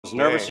was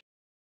nervous.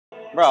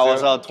 Bro, I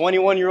was a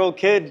 21-year-old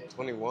kid.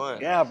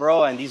 21? Yeah,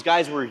 bro, and these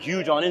guys were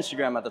huge on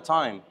Instagram at the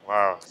time.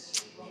 Wow.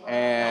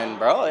 And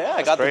bro, yeah,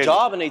 I got crazy. the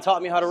job and they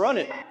taught me how to run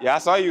it. Yeah, I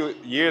saw you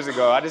years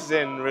ago. I just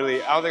didn't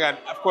really,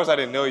 of course I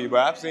didn't know you, but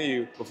I've seen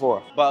you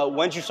before. But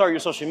when did you start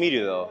your social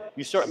media though?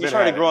 You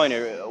started growing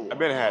it. I've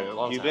been had it a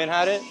long time. You've been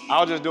had it?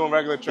 I was just doing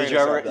regular training.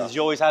 Did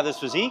you always have this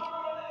physique?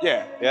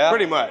 Yeah,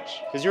 pretty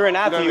much. Because you were an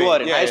athlete,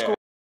 in high school?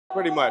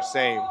 Pretty much,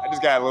 same. I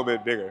just got a little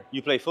bit bigger.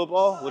 You play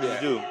football? What did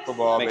you do?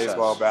 Football,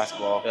 baseball,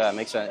 basketball. Yeah,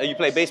 makes sense. You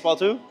play baseball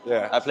too?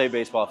 Yeah. I played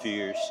baseball a few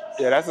years.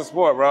 Yeah, that's a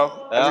sport,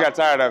 bro. I just got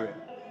tired of it.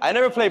 I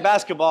never played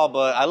basketball,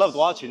 but I loved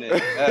watching it.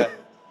 Yeah.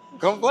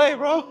 Come play,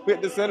 bro. We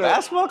at the center.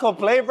 Basketball, come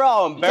play, bro.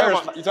 I'll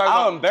embarrass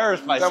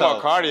myself. Talking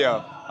about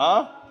cardio.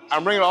 Huh?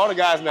 I'm bringing all the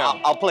guys now.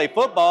 I'll play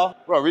football.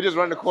 Bro, we just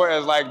run the court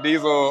as like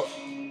diesel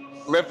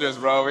lifters,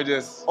 bro. We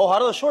just. Oh, how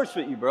do the shorts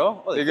fit you,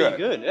 bro? Oh, they fit you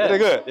good. Yeah. They're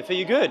good. They fit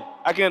you good.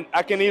 I can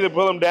either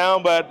pull them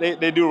down, but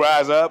they do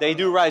rise up. They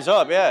do rise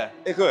up, yeah.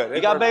 They could.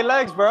 You got big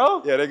legs,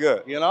 bro. Yeah, they're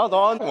good. You know,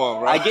 Don? Come on,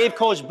 bro. I gave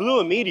Coach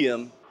Blue a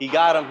medium. He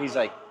got him. He's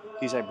like,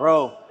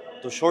 bro,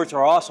 the shorts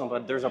are awesome,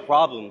 but there's a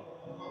problem.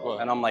 What?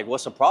 And I'm like,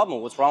 what's the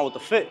problem? What's wrong with the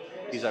fit?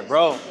 He's like,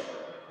 bro,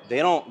 they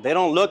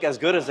don't look as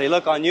good as they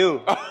look on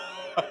you.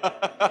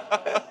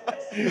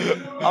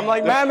 I'm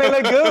like, man, they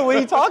look good. What are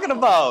you talking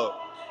about?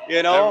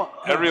 You know?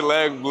 Every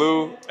leg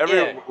blue.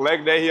 Every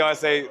leg day he always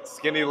say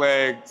skinny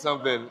leg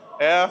something.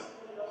 Yeah?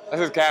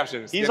 That's his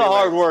caption. He's a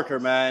hard worker,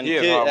 man.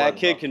 That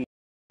kid can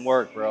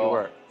work,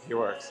 bro. He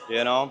works.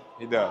 You know?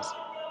 He does.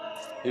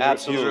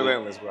 Absolutely. He's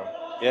relentless, bro.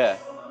 Yeah.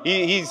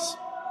 He's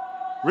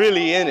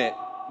really in it.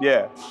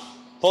 Yeah.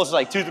 Posts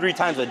like 2-3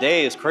 times a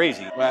day is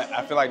crazy. But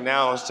I feel like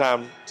now it's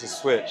time to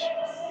switch.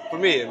 For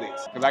me, at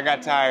least. Because I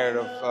got tired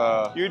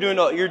of... You're doing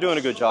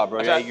a good job,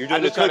 bro. You're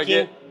doing the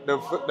cooking. To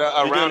get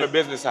around the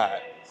business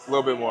side a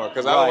little bit more.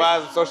 Because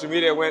otherwise, if social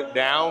media went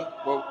down,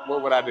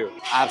 what would I do?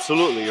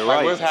 Absolutely, you're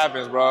right. What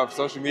happens, bro, if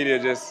social media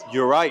just...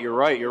 You're right. You're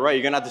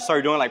going to have to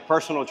start doing like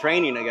personal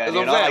training again.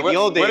 You know, like the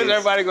old days. What is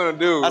everybody going to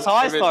do? That's how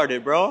I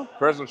started, bro.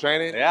 Personal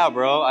training? Yeah,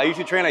 bro. I used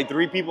to train like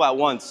 3 people at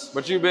once.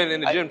 But you've been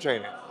in the gym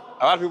training.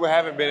 A lot of people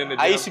haven't been in the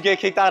gym. I used to get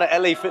kicked out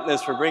of LA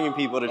Fitness for bringing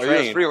people to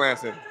train. You was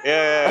freelancing.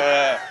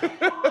 Yeah.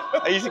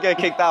 I used to get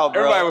kicked out,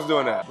 bro. Everybody was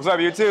doing that. What's up,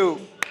 YouTube?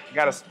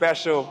 Got a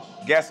special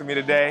guest with me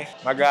today.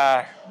 My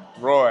guy,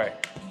 Roy.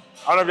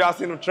 I don't know if y'all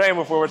seen him train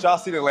before, but y'all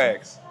see the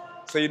legs.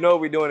 So you know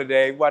what we're doing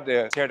today. We're about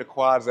to tear the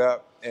quads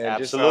up and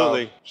just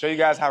show you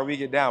guys how we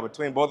get down.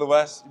 Between both of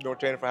us, you've been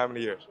training for how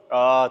many years?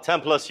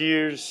 10 plus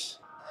years.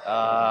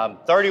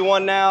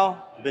 31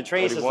 now. Been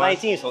training since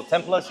 19, so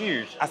 10 plus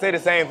years. I say the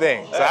same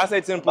thing. So I say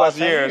 10 plus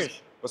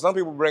years, but some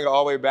people bring it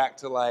all the way back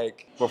to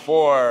like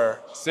before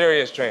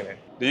serious training.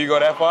 Do you go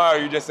that far, or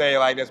you just say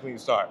like that's when you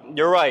start?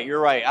 You're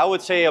right. I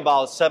would say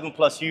about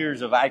 7+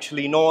 years of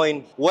actually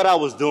knowing what I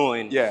was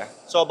doing. Yeah.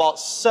 So about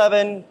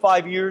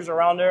 5 years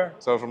around there.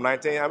 So from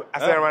 19, I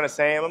say around the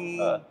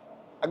same.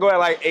 I go at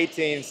like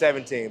 18,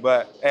 17,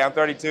 but hey, I'm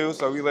 32,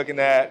 so we look at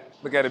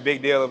a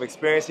big deal of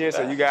experience here,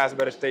 so you guys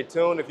better stay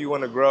tuned if you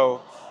want to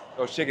grow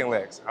those chicken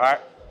legs, all right?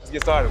 Let's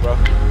get started, bro.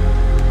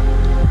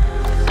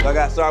 So I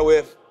got to start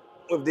with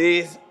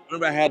these.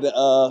 Remember I had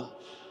to,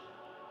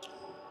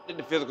 did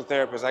the physical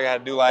therapist, I got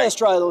to do like... Let's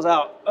try those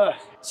out.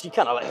 It's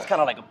kind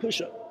of like a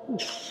push-up.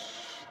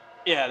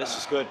 Yeah, this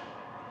is good.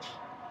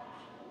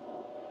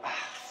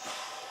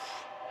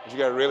 You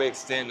got to really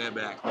extend that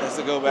back. Let's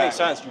go back. Makes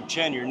sense, your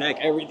chin, your neck,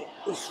 everything.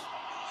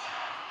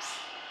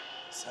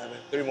 7,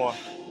 3 more.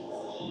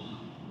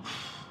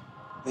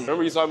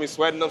 Remember you saw me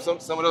sweating them some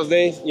of those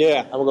days?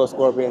 Yeah. I'm gonna go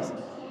scorpions.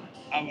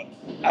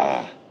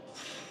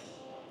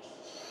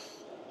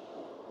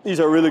 These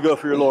are really good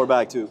for your lower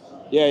back too.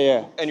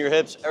 Yeah. And your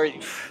hips,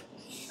 everything.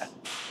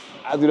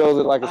 I do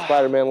those like a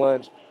Spider-Man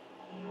lunge.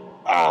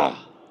 I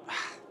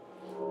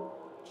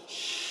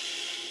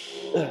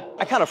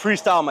kind of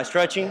freestyle my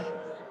stretching.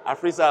 I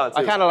freestyle it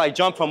too. I kind of like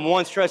jump from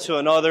one stretch to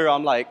another.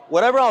 I'm like,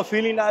 whatever I'm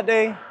feeling that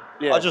day,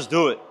 I'll just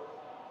do it.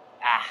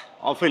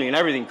 I'm feeling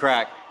everything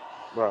crack.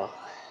 Bro,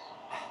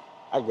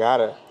 I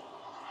got it.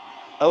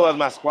 Otherwise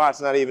my squat's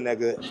not even that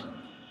good.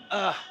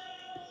 Wait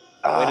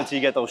until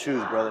you get those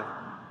shoes, brother.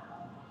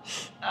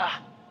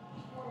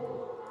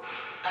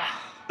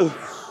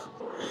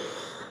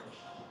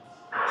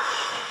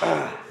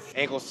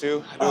 Ankles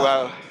too. I do a lot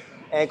of...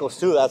 Ankles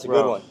too, that's a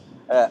good one.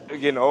 You're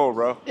getting old,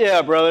 bro.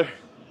 Yeah, brother.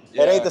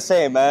 Yeah. It ain't the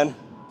same, man.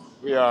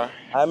 We are.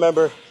 I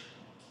remember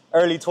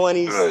early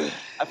 20s.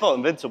 I felt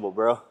invincible,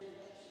 bro.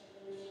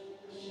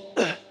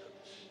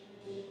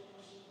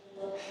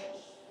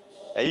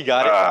 Yeah, you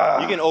got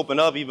it. You can open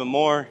up even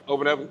more.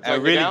 Open up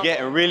and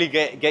really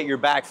get your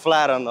back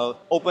flat on the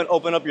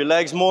open up your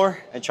legs more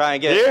and try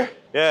and get here.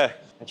 Yeah,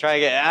 and try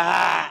and get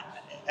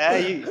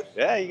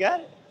you got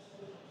it.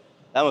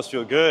 That must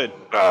feel good.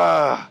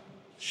 Oh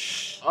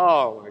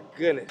my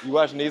goodness. You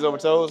watching knees over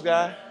toes,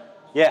 guy?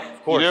 Yeah,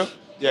 of course. You do?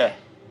 Yeah.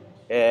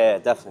 Yeah,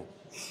 definitely.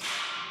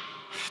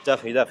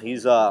 Definitely.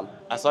 He's I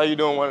saw you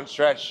doing one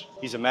stretch.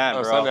 He's a man,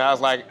 bro. Sunday. I was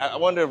like, I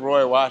wonder if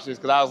Roy watched this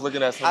because I was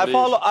looking at some I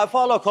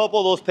follow a couple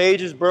of those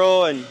pages,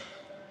 bro, and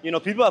You know,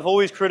 people have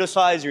always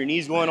criticized your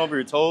knees going over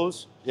your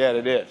toes. Yeah,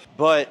 they did.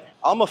 But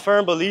I'm a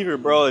firm believer,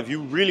 bro. If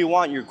you really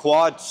want your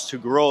quads to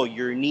grow,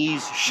 your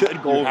knees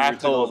should go over your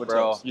toes,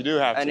 bro. You do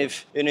have to.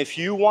 And if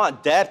you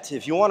want depth,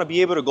 if you want to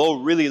be able to go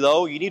really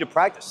low, you need to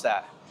practice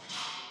that.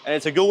 And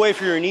it's a good way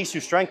for your knees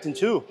to strengthen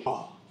too.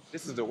 Oh,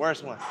 this is the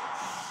worst one.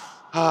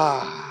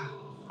 Oh,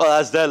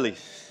 that's deadly.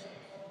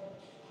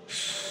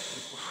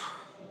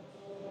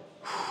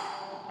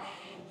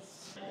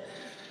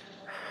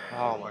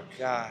 Oh my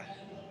God.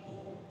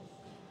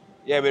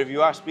 Yeah, but if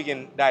you are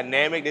speaking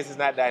dynamic, this is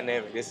not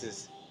dynamic. This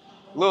is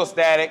a little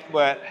static,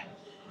 but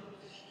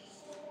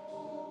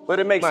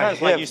it makes sense.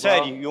 Hip, like you said,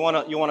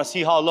 bro. you wanna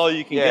see how low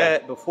you can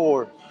get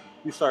before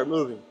you start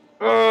moving.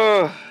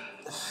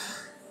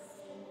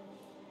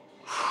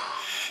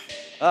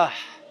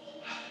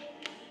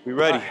 We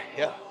ready? Right,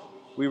 yeah.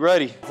 We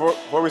ready.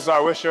 Before we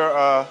start, what's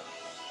your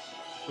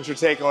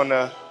take on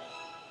the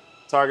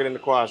targeting the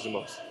quads the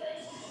most?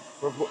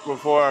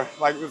 Before,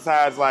 like,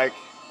 besides like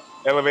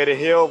elevated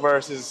heel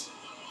versus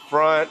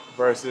front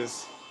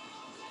versus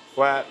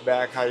flat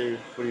back, what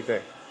do you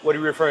think? What are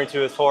you referring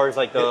to as far as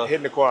like the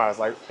hitting the quads,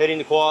 like hitting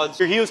the quads?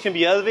 Your heels can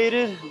be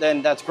elevated,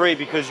 then that's great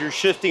because you're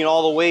shifting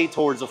all the way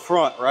towards the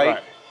front,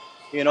 right?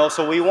 You know,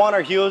 so we want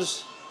our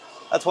heels.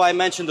 That's why I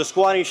mentioned the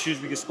squatting shoes,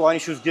 because squatting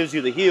shoes gives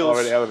you the heels.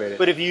 Already elevated.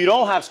 But if you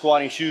don't have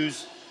squatting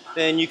shoes,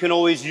 then you can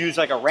always use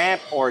like a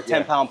ramp or a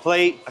 10-pound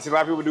plate. I see a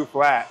lot of people do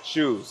flat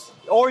shoes.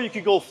 Or you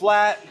could go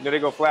flat. You know, they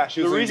go flat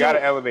shoes, so you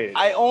gotta elevate it.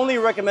 I only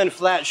recommend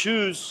flat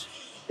shoes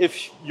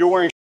if you're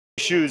wearing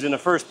shoes in the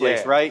first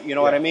place, right? You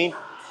know what I mean?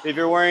 If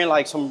you're wearing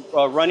like some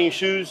running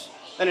shoes,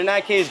 then in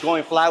that case,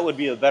 going flat would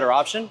be a better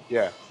option.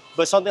 Yeah.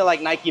 But something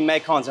like Nike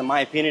Metcons, in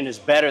my opinion, is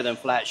better than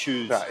flat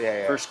shoes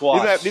for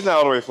squats. These not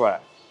all the way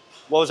flat.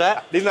 What was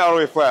that? These not all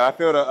the way flat. I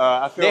feel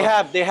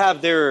they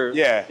have their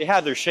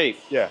shape.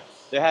 Yeah.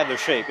 They have their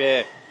shape.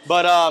 Yeah.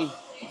 But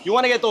you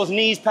want to get those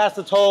knees past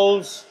the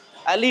toes.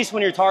 At least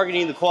when you're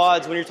targeting the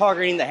quads, when you're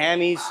targeting the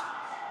hammies,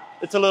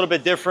 it's a little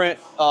bit different.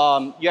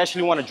 You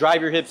actually want to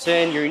drive your hips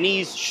in. Your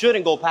knees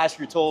shouldn't go past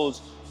your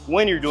toes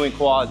when you're doing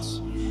quads.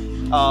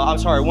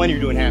 When you're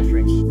doing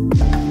hamstrings.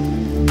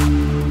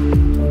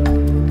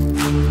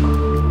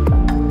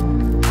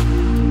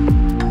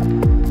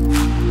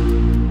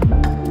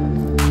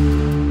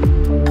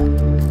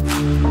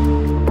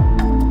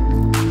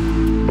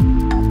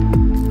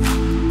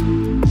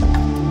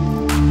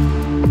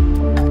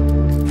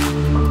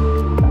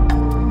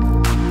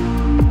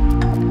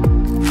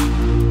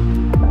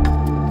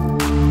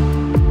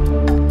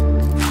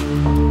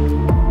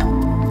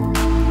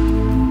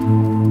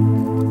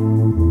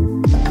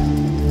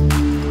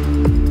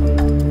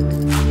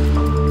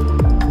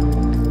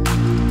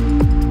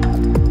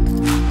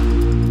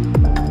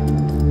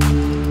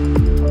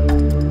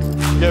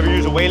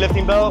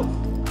 Weightlifting belt?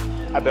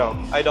 I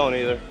don't. I don't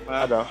either.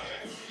 I don't.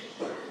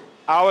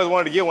 I always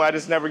wanted to get one, I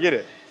just never get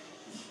it.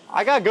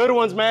 I got good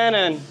ones, man,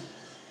 and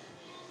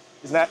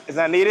it's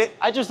not needed?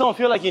 I just don't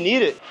feel like you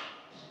need it.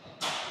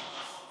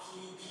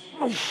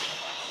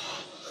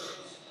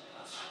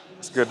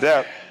 It's good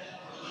depth.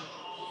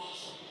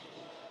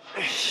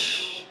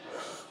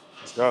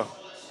 Let's go.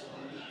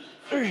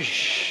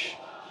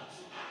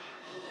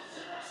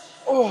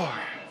 Oh.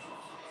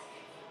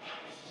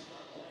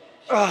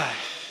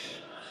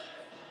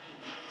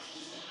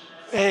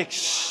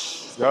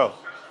 Let's go.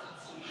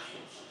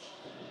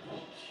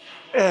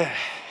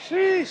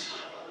 Sheesh.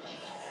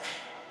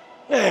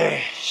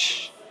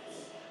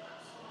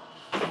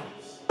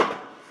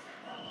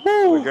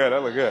 Look good,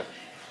 that look good.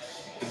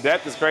 The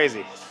depth is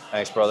crazy.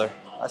 Thanks, brother.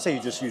 I say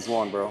you just use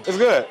one, bro. It's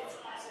good.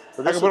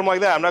 I can put them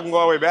like that. I'm not gonna go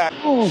all the way back.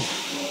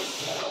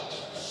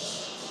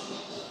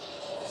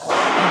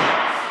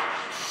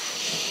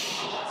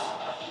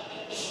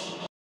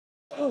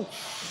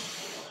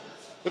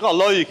 Look how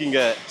low you can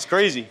get. It's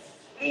crazy.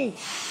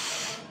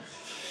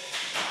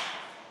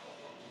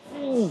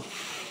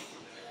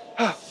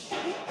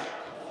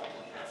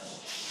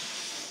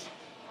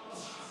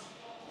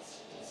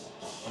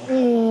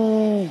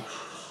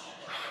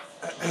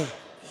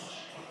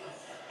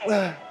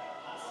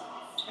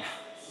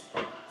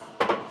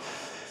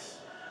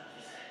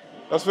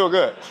 Those feel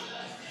good.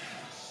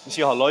 You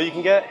see how low you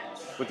can get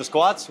with the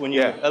squats when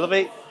you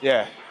elevate?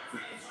 Yeah.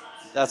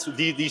 That's what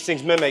these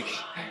things mimic.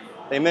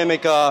 They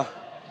mimic a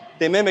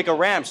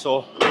ramp,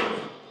 so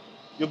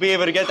you'll be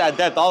able to get that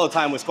depth all the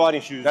time with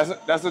squatting shoes.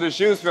 That's what the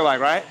shoes feel like,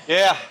 right?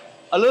 Yeah,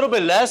 a little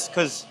bit less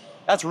because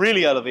that's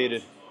really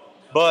elevated.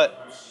 But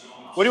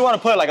what do you want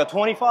to put, like a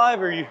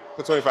 25 or you?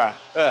 Put 25.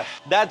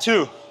 That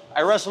too.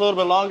 I rest a little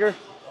bit longer,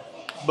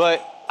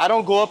 but I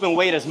don't go up in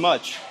weight as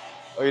much.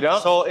 Oh, you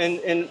don't? So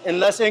in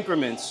less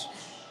increments,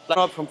 like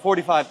up from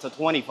 45 to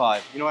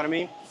 25. You know what I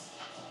mean?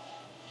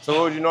 So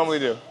what would you normally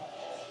do?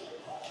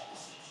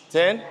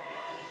 10?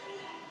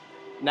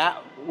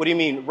 Now, what do you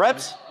mean,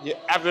 reps? Yeah,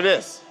 after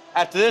this.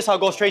 After this, I'll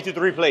go straight to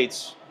 3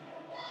 plates.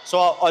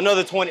 So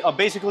another 20,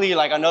 basically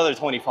like another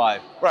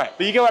 25. Right.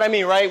 But you get what I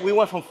mean, right? We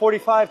went from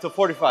 45 to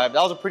 45.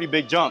 That was a pretty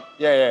big jump.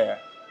 Yeah.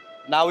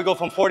 Now we go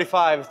from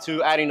 45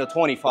 to adding a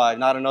 25,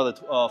 not another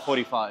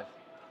 45.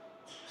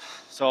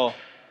 So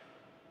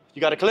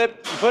you got a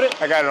clip? You put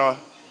it? I got it on.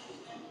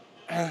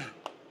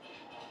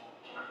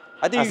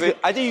 I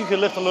think you could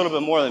lift a little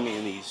bit more than me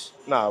in these.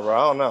 Nah, bro,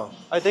 I don't know.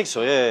 I think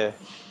so, yeah.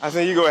 I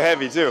think you go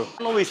heavy too. I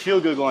don't always feel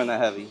good going that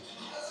heavy.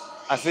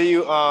 I see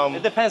you.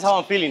 It depends how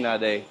I'm feeling that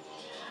day.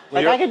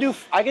 Like I could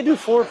do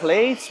 4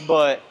 plates,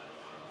 but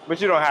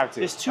you don't have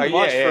to. it's too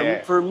much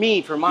for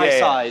me, for my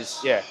size.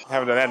 Yeah,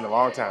 haven't done that in a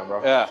long time,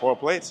 bro. Yeah. 4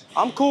 plates.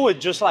 I'm cool with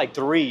just like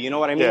 3. You know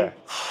what I mean? Yeah.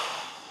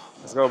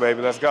 Let's go,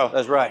 baby. Let's go.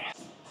 That's right.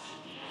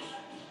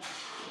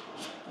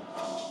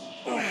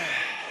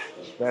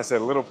 That's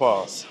it. A little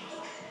pause.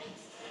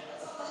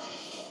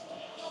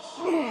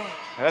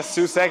 That's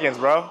 2 seconds,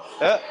 bro.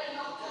 Yeah.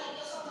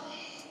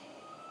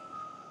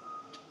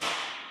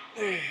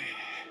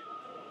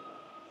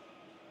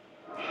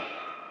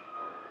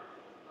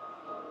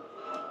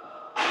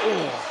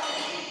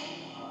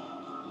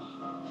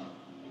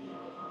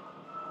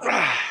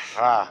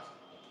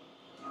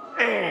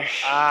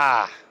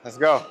 Let's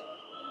go.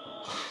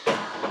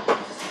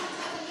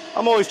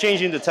 I'm always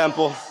changing the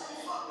tempo.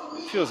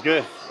 Feels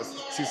good.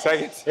 That's 2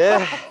 seconds.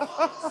 Yeah.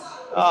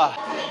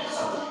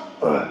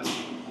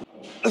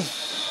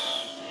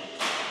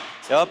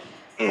 Yup.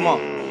 Come on.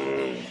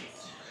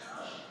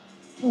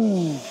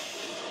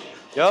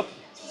 Yup.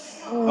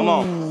 Come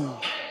on.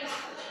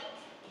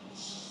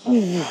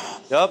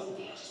 Yup.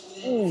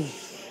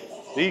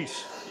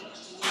 Peace.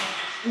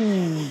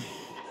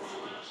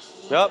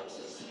 Yup.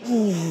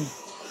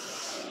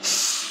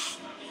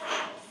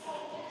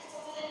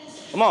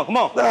 Come on, come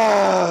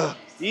on.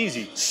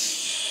 Easy.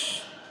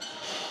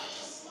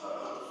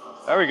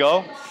 There we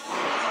go.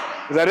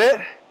 Is that it?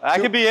 That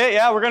could be it.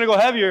 Yeah, we're gonna go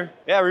heavier.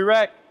 Yeah,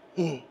 re-rack.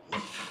 3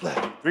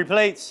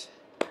 plates.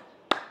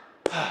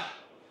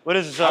 What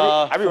is this?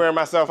 I be wearing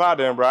myself out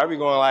there, bro. I be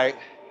going like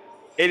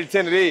 8 to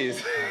 10 of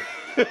these.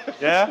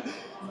 Yeah?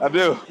 I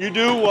do. You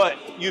do what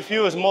you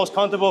feel is most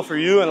comfortable for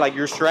you and like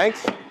your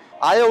strength.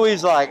 I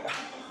always I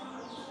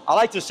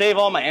like to save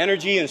all my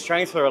energy and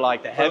strength for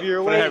like the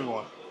heavier weight. For the heavy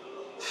one.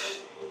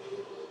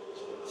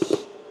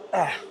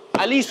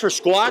 At least for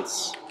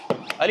squats,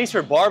 at least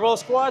for barbell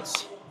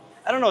squats.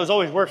 I don't know, it's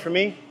always worked for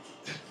me.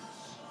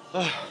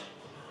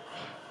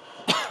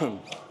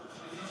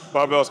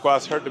 Barbell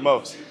squats hurt the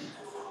most.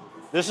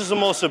 This is the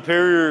most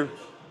superior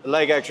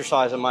leg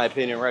exercise in my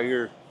opinion right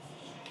here.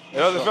 It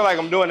doesn't feel like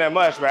I'm doing that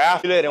much, but I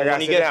feel it, and when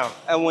you get down.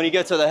 And when you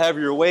get to the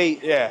heavier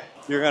weight, yeah,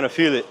 you're gonna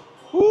feel it.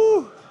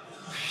 Woo.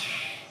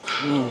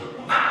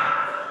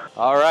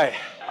 All right,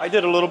 I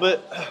did a little bit.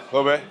 A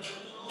little bit?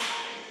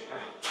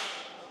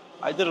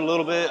 I did a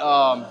little bit,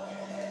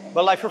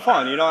 but like for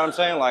fun, you know what I'm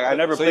saying? Like I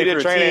never played for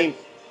a team.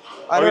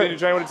 Did you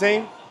train with a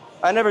team?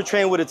 I never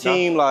trained with a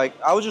team. No. Like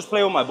I would just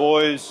play with my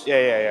boys.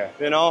 Yeah.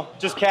 You know,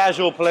 just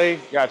casual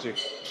play. Got you.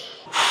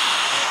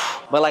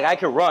 But like I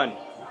could run.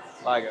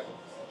 Like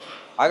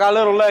I got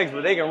little legs,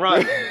 but they can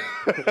run.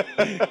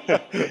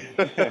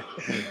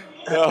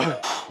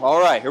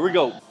 All right, here we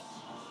go.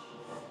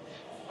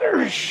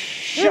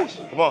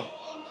 Come on.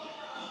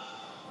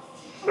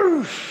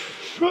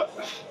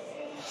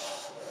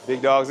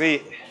 Big dogs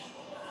eat.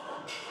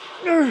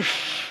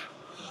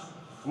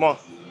 Come on.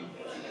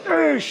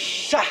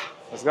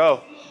 Let's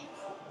go.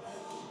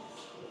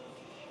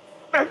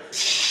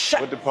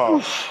 With the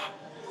pause.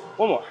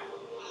 One more.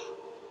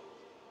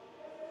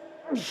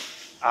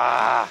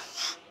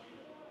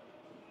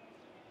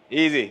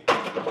 Easy.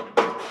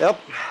 Yep.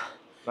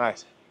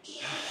 Nice.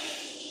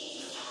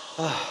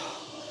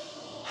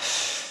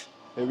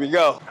 Here we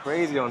go.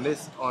 Crazy on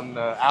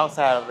the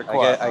outside of the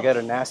quad. I get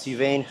a nasty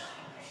vein.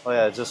 Oh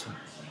yeah,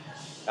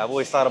 I've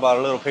always thought about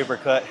a little paper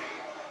cut.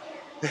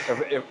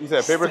 If you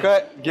said paper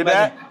cut, get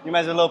that? You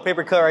imagine a little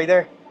paper cut right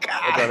there?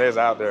 Which one is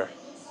out there?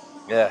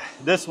 Yeah,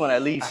 this one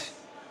at least.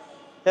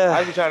 Yeah.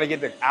 I be trying to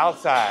get the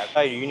outside.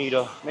 You need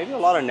maybe a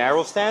lot of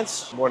narrow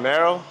stance. More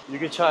narrow? You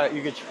could try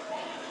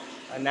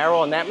a narrow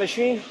on that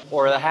machine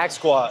or the hack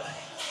squat.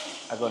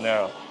 I go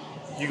narrow.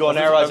 You go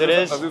narrow as it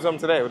is? Let's do something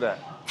today with that.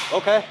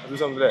 Okay. Let's do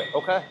something today.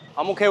 Okay.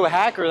 I'm okay with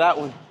hack or that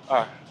one. All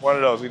right, one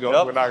of those.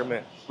 We'll knock them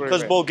in.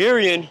 Because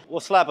Bulgarian, we'll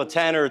slap a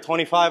 10 or a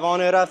 25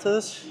 on it after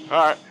this.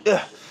 All right.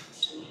 Yeah.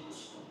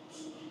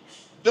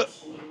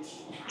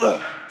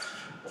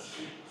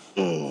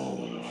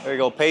 There you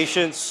go.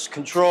 Patience,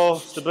 control,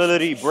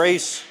 stability,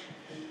 brace.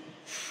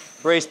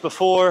 Brace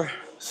before.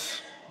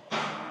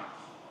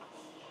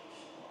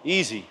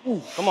 Easy.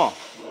 Come on.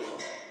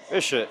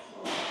 Good shit.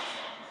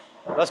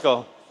 Let's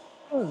go.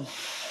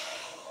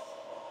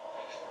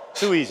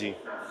 Too easy.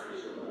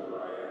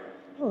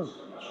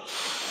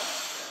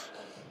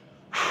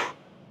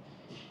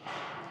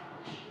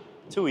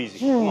 Too easy.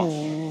 Come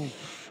on.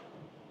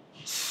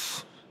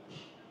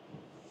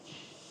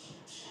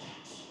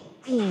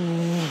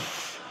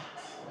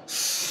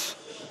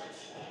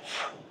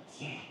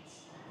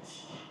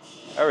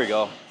 There we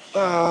go.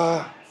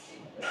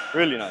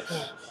 Really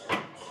nice.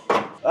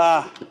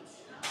 How'd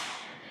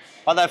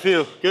that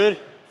feel? Good?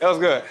 That was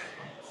good.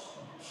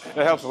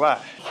 That helps a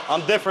lot.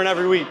 I'm different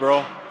every week,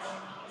 bro.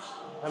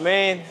 I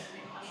mean,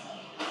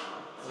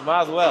 we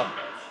might as well.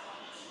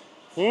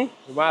 Hmm?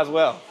 We might as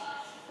well.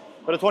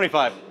 Put a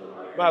 25.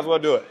 Might as well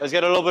do it. Let's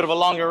get a little bit of a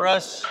longer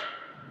rest.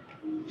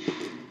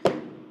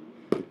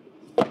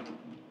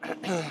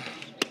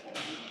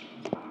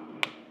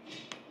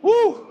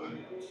 Woo!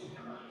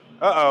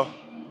 Uh-oh.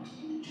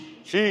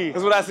 Gee.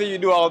 That's what I see you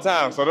do all the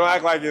time, so don't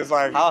act like it's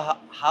like How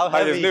like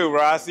heavy? it's new,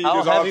 bro. I see you do How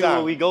this all heavy the time.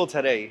 will we go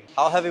today?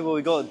 How heavy will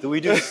we go? Do we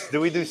do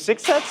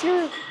 6 sets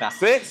here? Nah.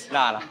 6?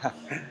 Nah.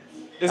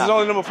 This is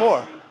only number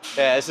 4.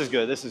 Yeah, this is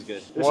good. This is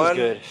good. This 1, is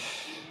good.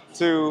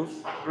 2,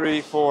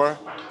 3, 4.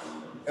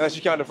 Unless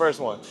you count the first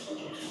one.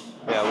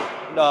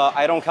 Yeah.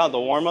 I don't count the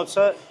warm-up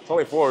set. It's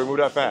only 4. We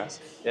moved up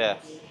fast. Yeah.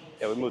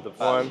 Yeah, we moved the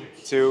fast. 1,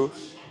 2,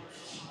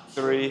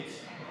 3.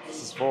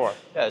 This is 4.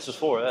 Yeah, it's just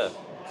 4. Yeah.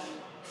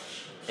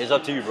 It's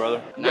up to you,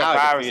 brother. You got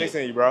 5 or 6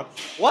 in you, bro.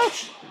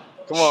 What?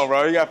 Come on,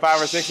 bro. You got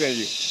 5 or 6 in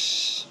you.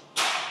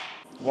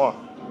 Come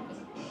on.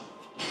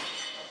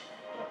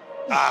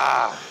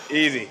 Ah,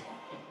 easy.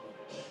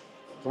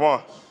 Come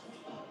on.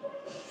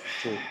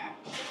 2.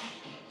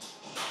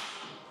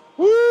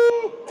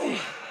 Woo!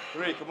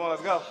 3. Come on,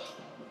 let's go.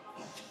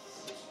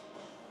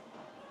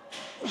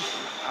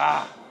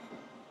 Ah.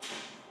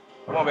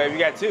 Come on, baby. You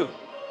got 2.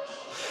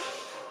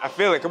 I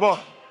feel it. Come on.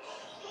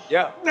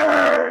 Yep.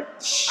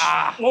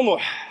 Ah. One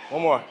more.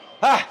 One more.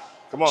 Ah.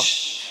 Come on.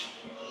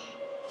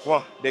 Come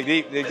on. Dig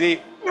deep. Dig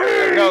deep.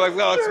 Let's go. Let's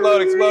go.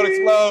 Explode. Explode.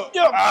 Explode.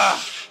 Yep.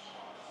 Ah.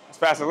 That's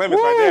past the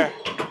limits right there.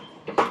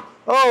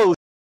 Oh.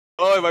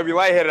 Oh, it might be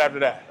lightheaded after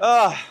that.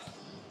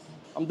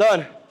 I'm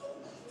done.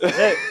 That's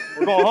it.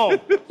 We're going home.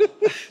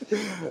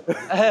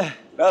 That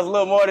was a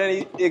little more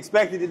than he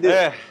expected to do.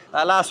 Yeah.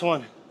 That last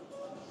one.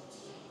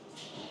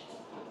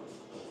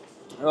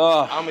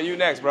 I'ma you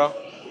next, bro.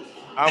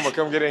 I'ma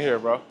come get in here,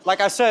 bro. Like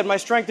I said, my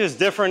strength is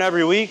different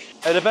every week.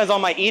 It depends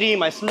on my eating,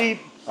 my sleep.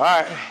 All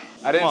right.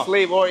 I didn't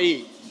sleep or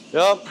eat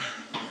Yup.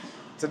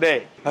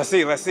 today. Let's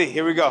see. Let's see.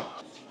 Here we go.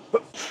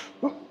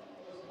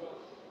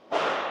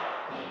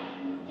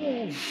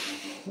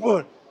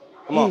 One.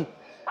 Come on.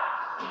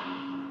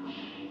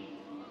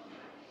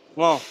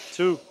 Come on.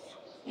 2.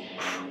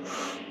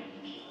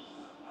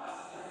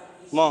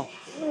 Come on.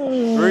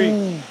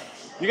 3.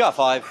 You got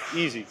 5.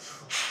 Easy.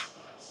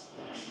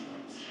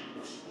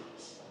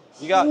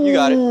 You got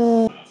it.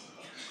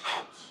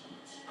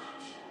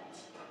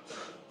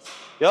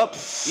 Yup.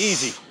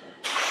 Easy.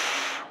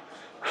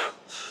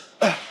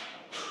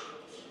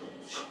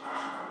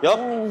 Yup.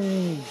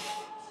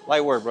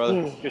 Light work,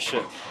 brother. Good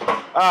shit.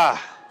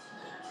 Ah.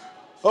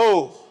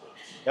 Oh.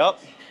 Yup.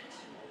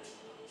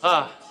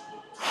 Ah.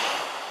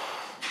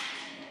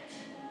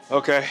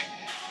 Okay.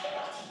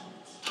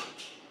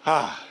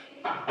 Ah.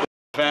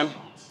 Fam.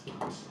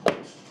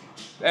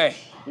 Hey.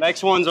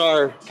 Next ones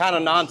are kind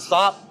of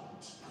non-stop.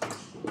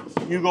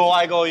 You go,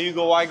 I go, you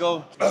go, I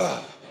go.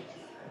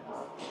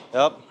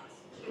 Yep.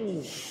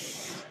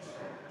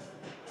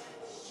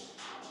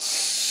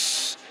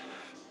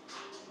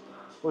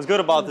 What's good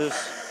about this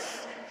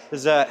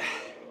is that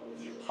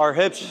our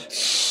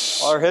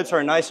hips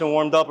are nice and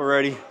warmed up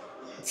already.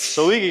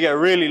 So we can get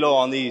really low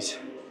on these.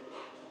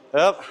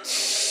 Yep.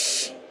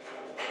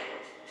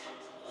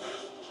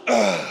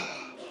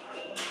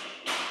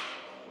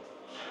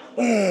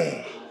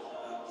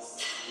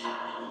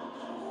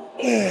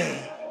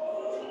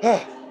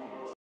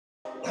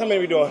 How many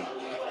we doing?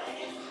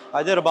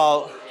 I did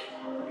about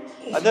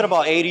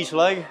 8 each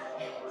leg.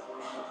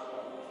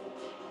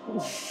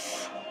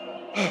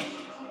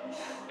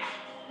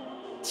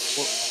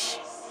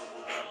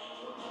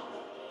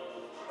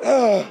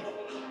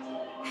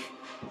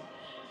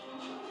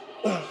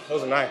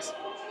 Those are nice.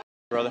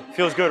 Brother,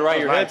 feels good, right?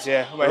 Your nice, hips?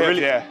 yeah. My hips,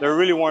 really, yeah. They're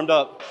really warmed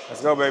up.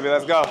 Let's go, baby.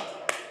 Let's go.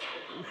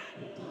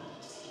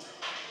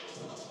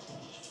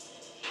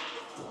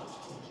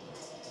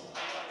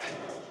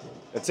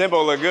 The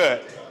tempo look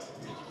good.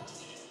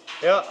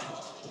 Yep.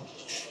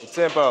 The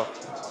tempo.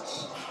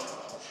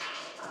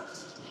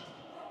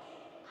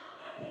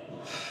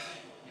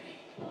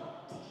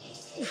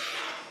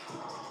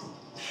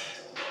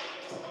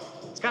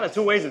 It's kind of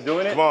 2 ways of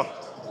doing it. Come on.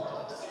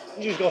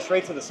 You just go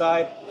straight to the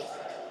side,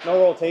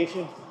 no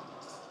rotation.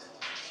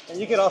 And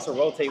you could also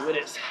rotate with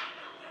it.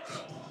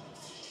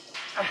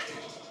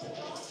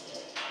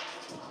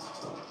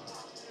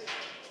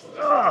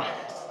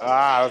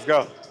 Ah, let's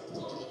go.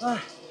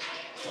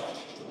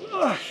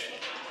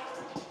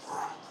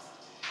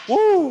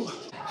 Woo!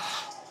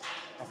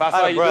 If I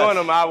saw you doing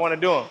them, I want to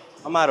do them.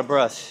 I'm out of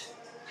breath.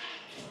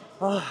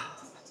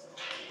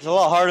 It's a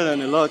lot harder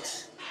than it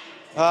looks.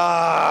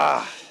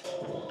 Ah.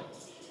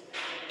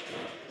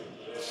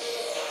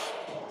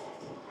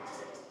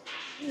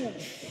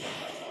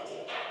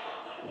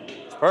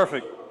 It's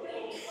perfect.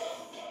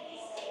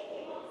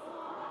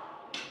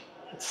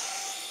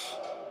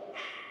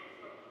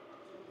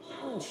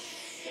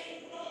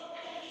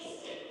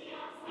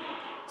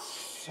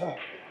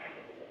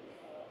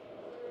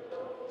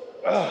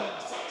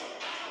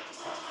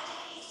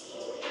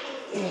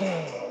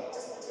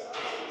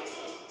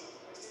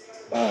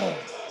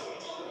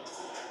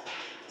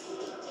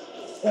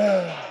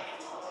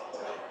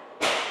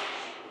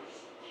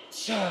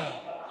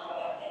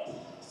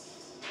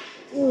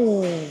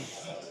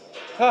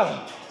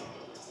 That's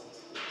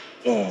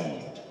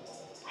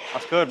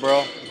good,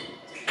 bro.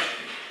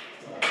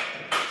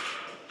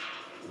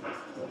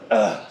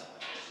 I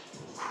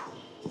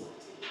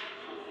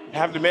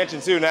have to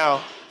mention too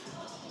now,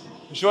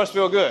 the shorts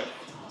feel good.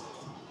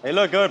 They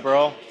look good,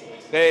 bro.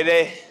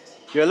 They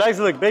Your legs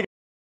look big.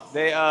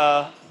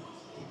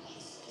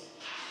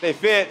 they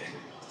fit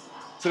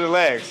to the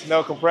legs.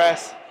 No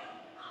compress,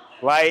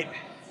 light.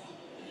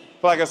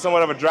 Feel like it's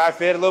somewhat of a dry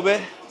fit a little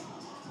bit.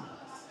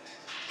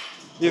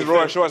 These are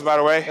Roaring shorts, by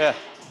the way. Yeah.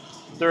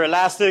 They're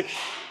elastic.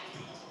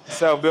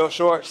 Self-built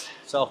shorts.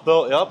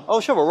 Self-built, yep. Oh,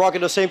 sure, we're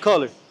rocking the same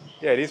color.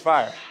 Yeah, these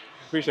fire.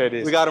 Appreciate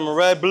these. We got them in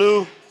red,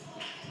 blue.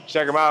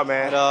 Check them out,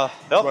 man. And,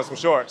 yep. Want some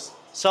shorts.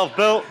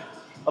 Self-built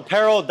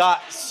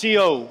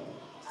apparel.co.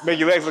 Make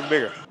your legs look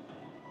bigger.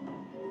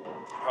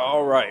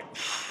 All right.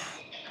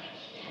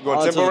 You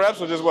going tempo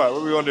reps or just what?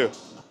 What are we gonna do?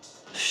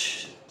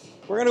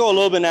 We're gonna go a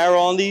little bit narrow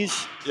on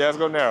these. Yeah, let's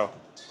go narrow.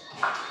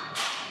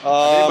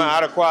 I need my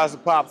outer quads to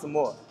pop some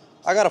more.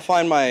 I gotta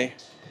find my.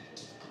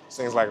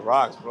 Things like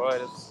rocks, bro.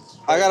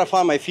 I gotta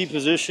find my feet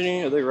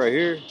positioning. I think right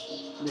here.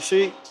 You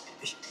see?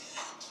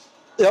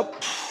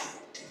 Yep.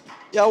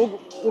 Yeah,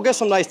 we'll get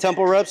some nice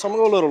tempo reps. I'm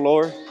gonna go a little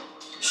lower.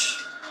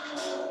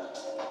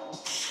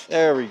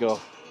 There we go.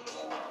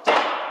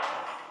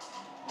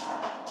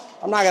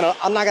 I'm not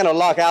gonna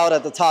lock out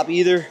at the top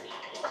either.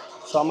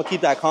 So I'm gonna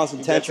keep that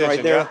constant tension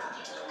right there. Yeah.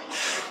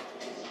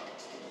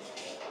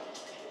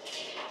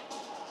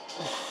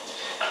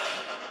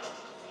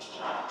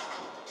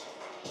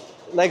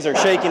 Legs are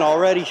shaking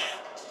already.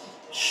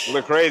 You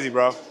look crazy,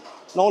 bro.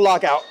 No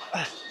lockout.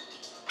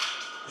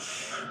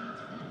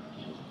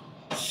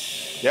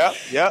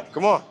 Yep.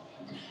 Come on.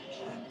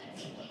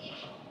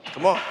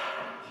 Come on.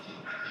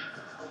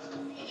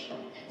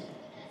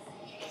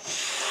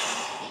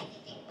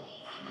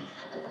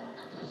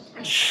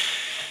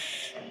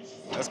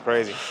 That's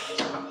crazy.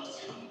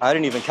 I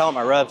didn't even count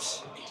my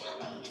reps.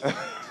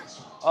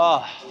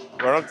 Bro,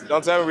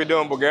 don't tell me we're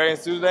doing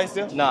Bulgarians Tuesday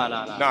still? No.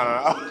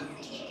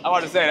 I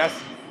want to say I'm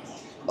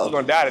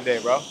gonna die today,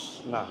 bro.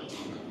 Nah.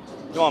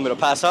 You want me to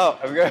pass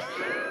out? That's good.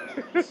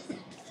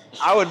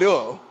 I would do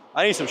them.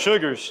 I need some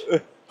sugars.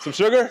 Some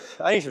sugar?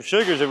 I need some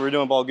sugars if we're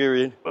doing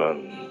Bulgarian. There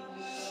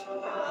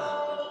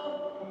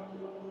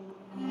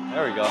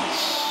we go.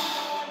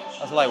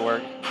 That's light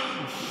work.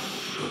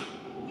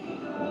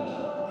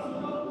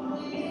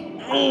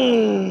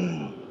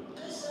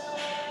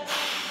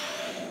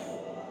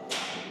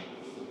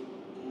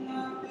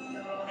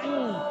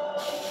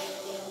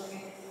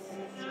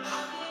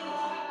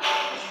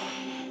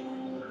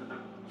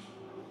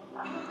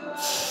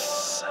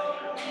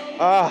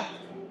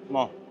 Come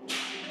on.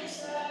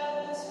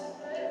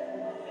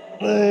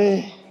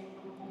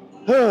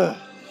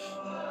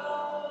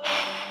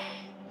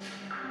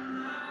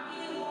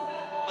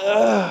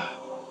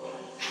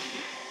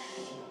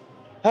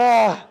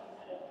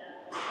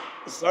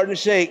 Starting to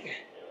shake.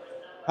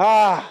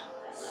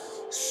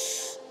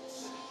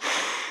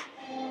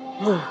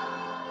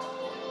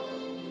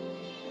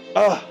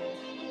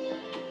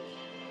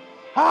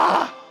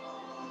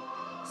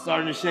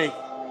 Starting to shake.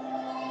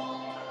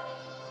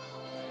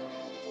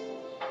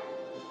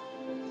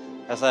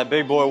 That's that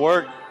big boy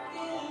work.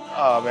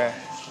 Oh, man.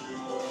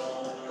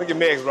 Look at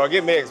Mix, bro.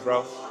 Get Mix,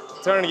 bro.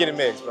 Turn and get a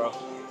Mix, bro.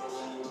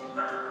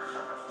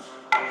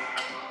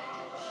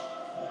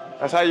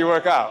 That's how you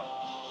work out.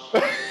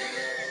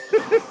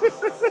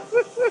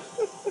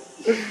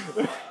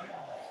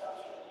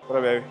 What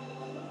up, baby?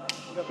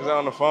 Just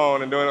on the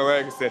phone and doing the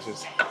leg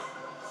extensions.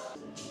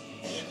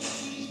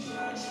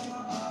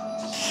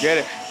 Get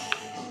it.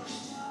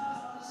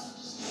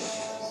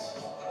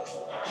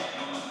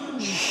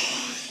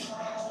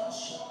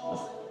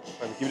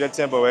 Keep that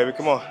tempo, baby.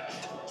 Come on.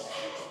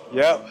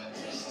 Yep.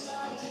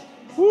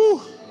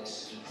 Woo.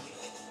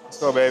 Let's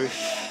go, baby.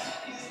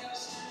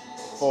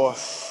 4.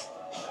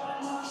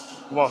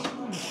 Come on.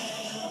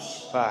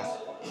 5.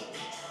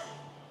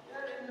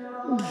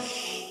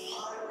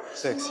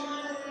 6.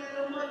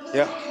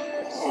 Yep.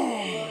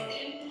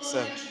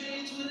 7.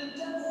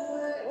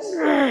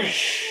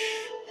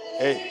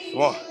 8.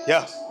 Come on. Yeah.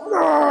 That's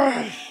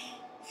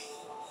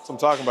what I'm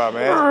talking about,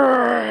 man.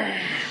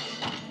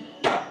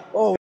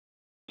 Oh.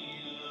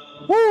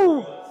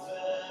 Woo!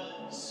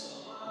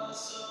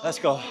 Let's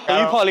go. You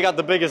probably got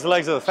the biggest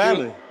legs of the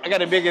family. I got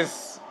the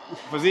biggest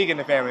physique in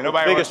the family. The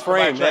biggest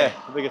frame, yeah.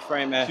 The biggest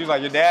frame, man. She was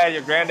like, your dad,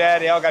 your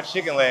granddad, they all got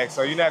chicken legs,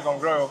 so you're not gonna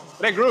grow.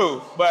 They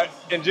grew, but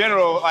in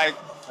general, like.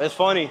 It's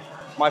funny.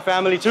 My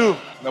family too.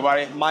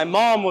 Nobody? My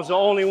mom was the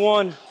only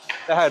one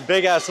that had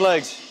big ass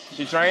legs.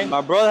 She trained?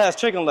 My brother has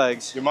chicken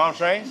legs. Your mom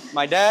trained?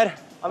 My dad,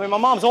 I mean, my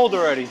mom's old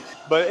already,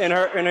 but in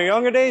her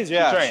younger days,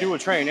 yeah, she would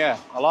train, yeah,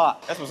 a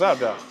lot. That's what's up,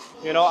 though.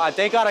 You know,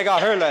 thank God I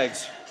got her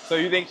legs. So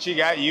you think she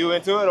got you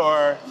into it,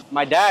 or?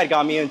 My dad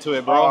got me into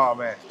it, bro. Oh,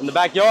 man. In the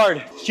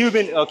backyard,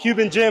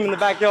 Cuban gym in the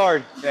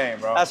backyard. Dang,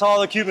 bro. That's how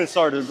all the Cubans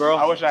started, bro.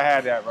 I wish I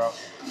had that, bro.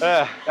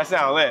 Yeah. That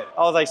sounds lit.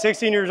 I was like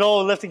 16 years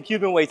old lifting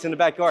Cuban weights in the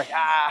backyard.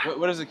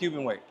 What is a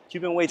Cuban weight?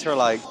 Cuban weights are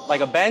like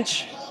a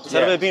bench.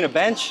 Instead of it being a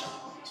bench,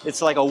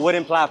 It's like a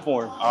wooden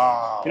platform.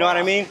 Oh, You know what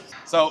I mean?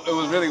 So it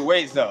was really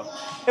weights though.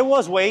 It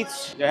was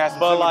weights, Yeah, it has some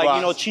but cinder like, you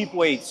blocks. know, cheap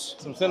weights.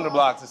 Some cinder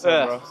blocks or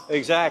something, bro.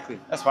 Exactly.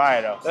 That's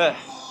fire though. Yeah.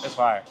 That's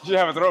fire. You should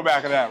have a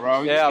throwback of that,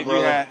 bro. Yeah, If bro.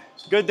 You had...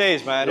 Good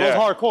days, man. It Yeah.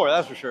 was hardcore,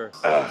 that's for sure.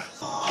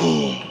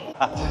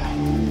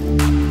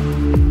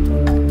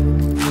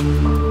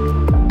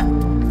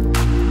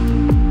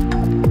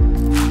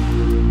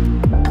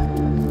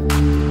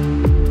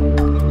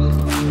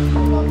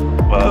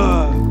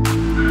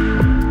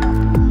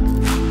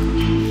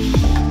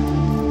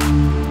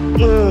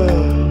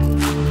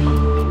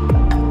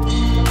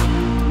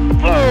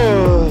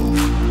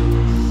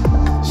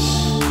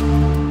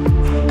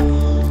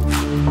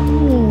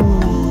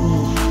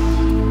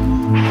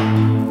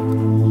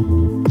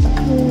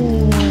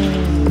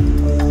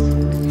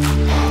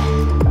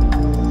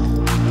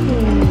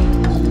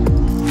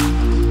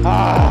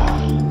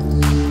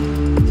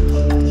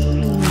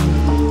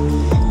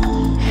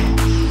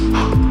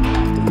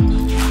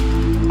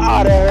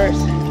 Ah, that hurts.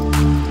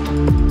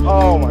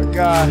 Oh my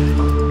God.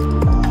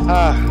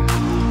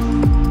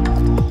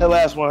 That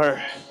last one hurt.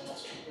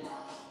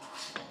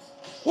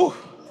 Whew.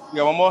 You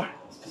got one more?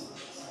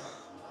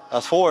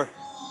 That's 4,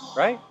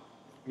 right?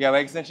 You got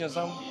leg extensions or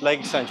something? Leg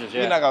extensions,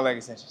 yeah. You're not got leg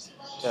extensions.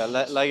 Yeah,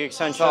 leg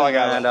extensions. all I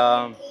got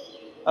and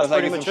that's like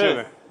pretty some much sugar.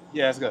 it.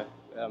 Yeah, that's good.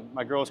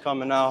 My girl's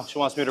coming now. She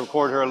wants me to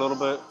record her a little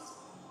bit.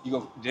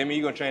 Jimmy,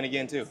 you gonna train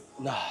again too?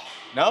 Nah.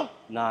 No?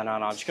 Nah.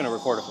 I'm just gonna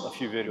record a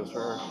few videos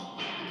for her.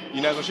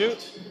 You not gonna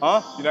shoot?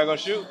 Huh? You not gonna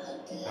shoot?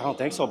 I don't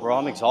think so, bro.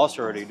 I'm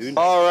exhausted already, dude.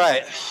 All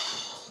right.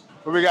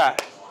 What we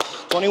got?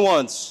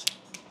 21s.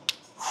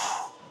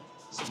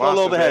 Let's go a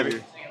little bit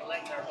heavier.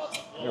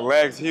 Your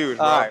leg's huge,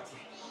 Uh, right?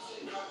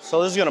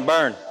 So this is gonna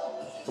burn.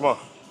 Come on.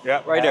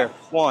 Yeah. Right there.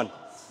 1,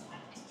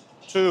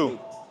 2,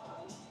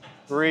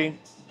 3,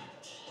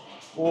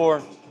 4,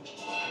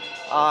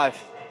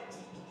 5,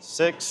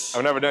 6.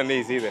 I've never done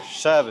these either.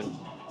 7.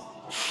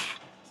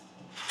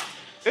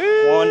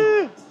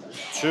 1,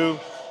 2,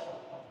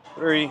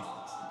 3,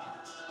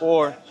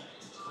 4,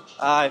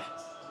 5,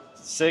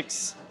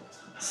 6,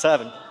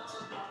 7.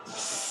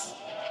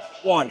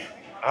 1,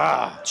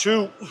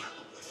 2,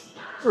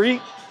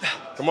 3,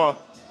 Come on.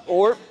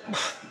 4,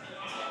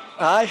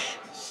 5,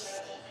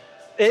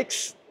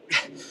 6,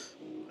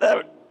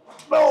 7.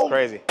 Boom.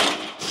 Crazy.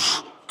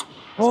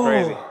 Oh.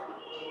 Crazy.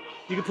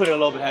 You can put it a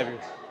little bit heavier.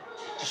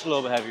 Just a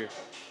little bit heavier.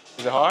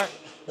 Is it hard?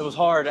 It was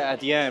hard at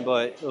the end,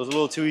 but it was a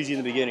little too easy in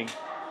the beginning.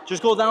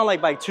 Just go down like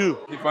by 2.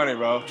 You're funny,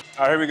 bro. All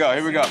right, here we go.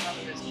 Here we go.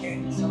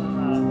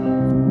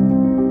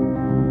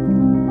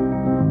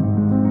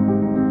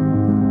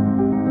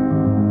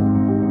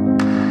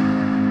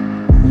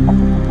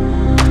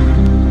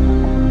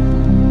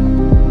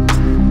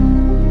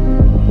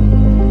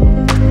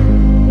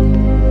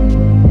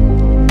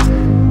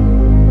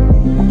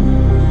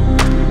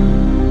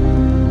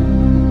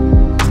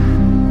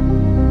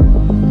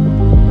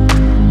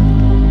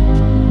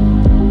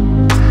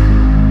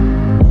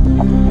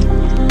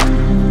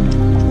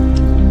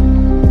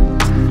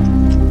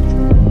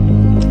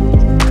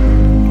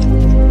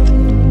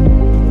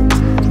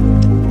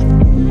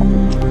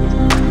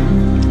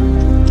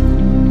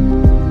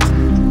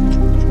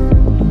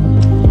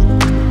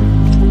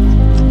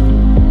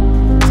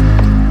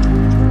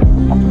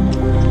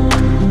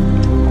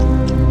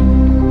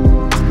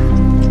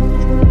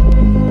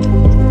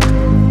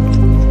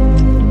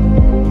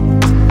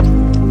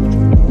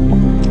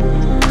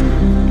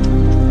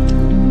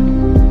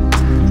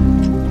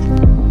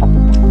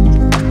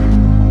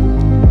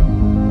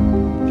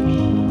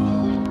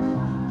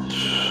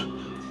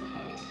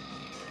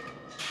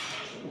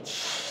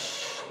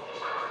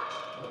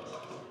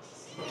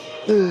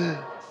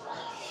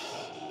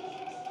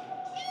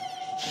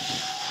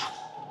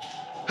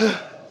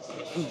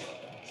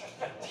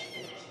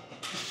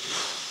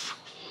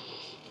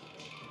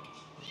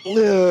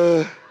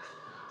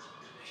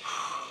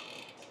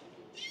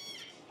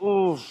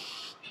 Ooh.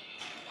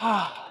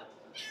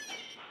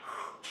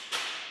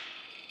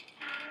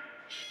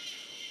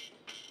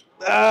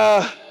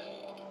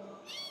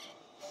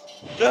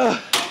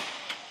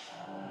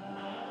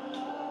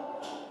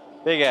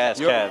 Big ass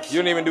calves. You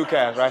don't even do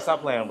calves, right?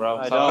 Stop playing, bro.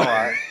 I don't.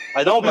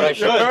 I don't, but I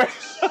should.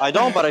 I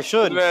don't, but I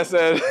should. Man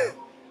said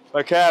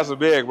my calves are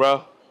big,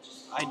 bro.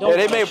 I don't.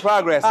 Yeah, they made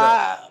progress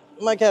though.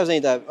 My calves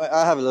ain't that.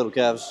 I have little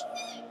calves.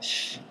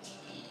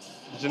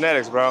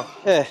 Genetics, bro.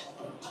 Yeah.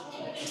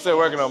 I'm still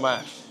working on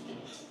mine.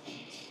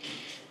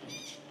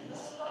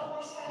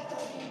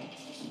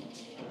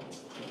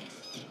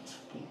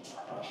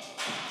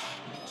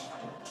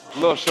 A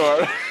little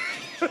short.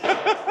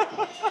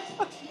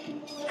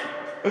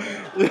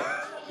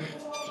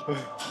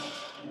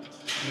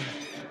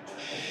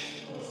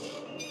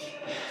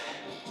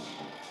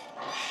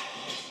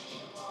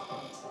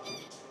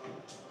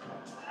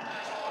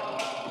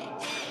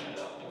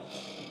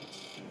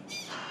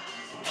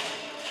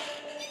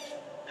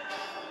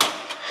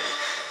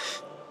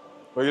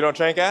 Well, you don't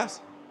train calves?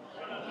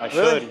 I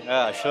should. Really?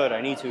 Yeah, I should.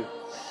 I need to.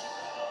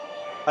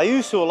 I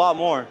used to a lot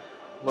more.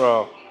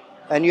 Bro.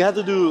 And you have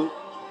to do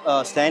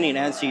standing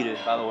and seated,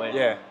 by the way.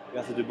 Yeah. You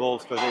have to do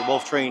both because they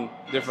both train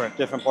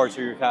Different parts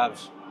of your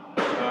calves.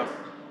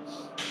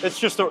 It's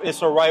just it's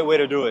the right way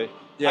to do it.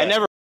 Yeah. I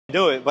never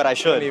do it, but I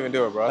should. Couldn't even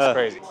do it, bro. That's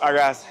crazy. All right,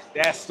 guys,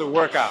 that's the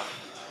workout.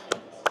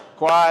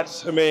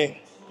 Quads, I mean,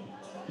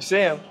 you see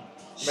him,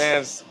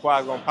 man's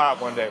quads gonna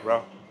pop one day,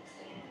 bro.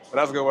 But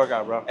that was a good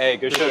workout, bro. Hey,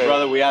 good shit,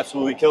 brother. We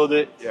absolutely killed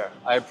it. Yeah.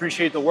 I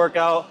appreciate the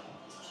workout.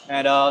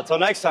 And until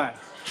next time.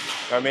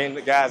 I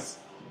mean, guys,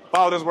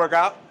 follow this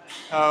workout.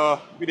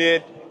 We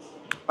did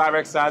 5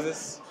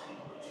 exercises,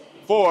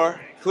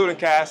 4, including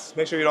calves.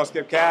 Make sure you don't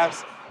skip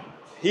calves.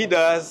 He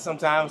does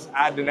sometimes.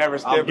 I never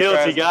skip. I'm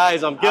guilty,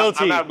 guys. I'm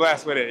guilty. I'm not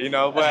blessed with it, you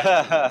know. But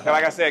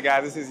like I said,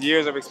 guys, this is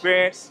years of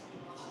experience.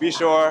 Be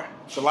sure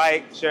to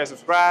like, share,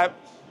 subscribe.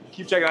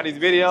 Keep checking out these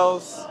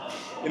videos.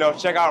 You know,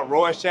 check out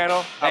Roy's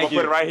channel. I'm gonna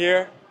put it right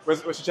here.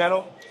 What's your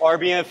channel?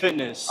 RBN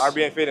Fitness.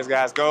 RBN Fitness,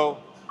 guys. Go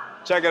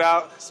check it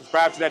out.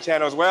 Subscribe to that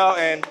channel as well,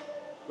 and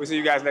we'll see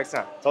you guys next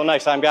time. Till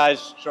next time,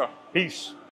 guys. Sure. Peace.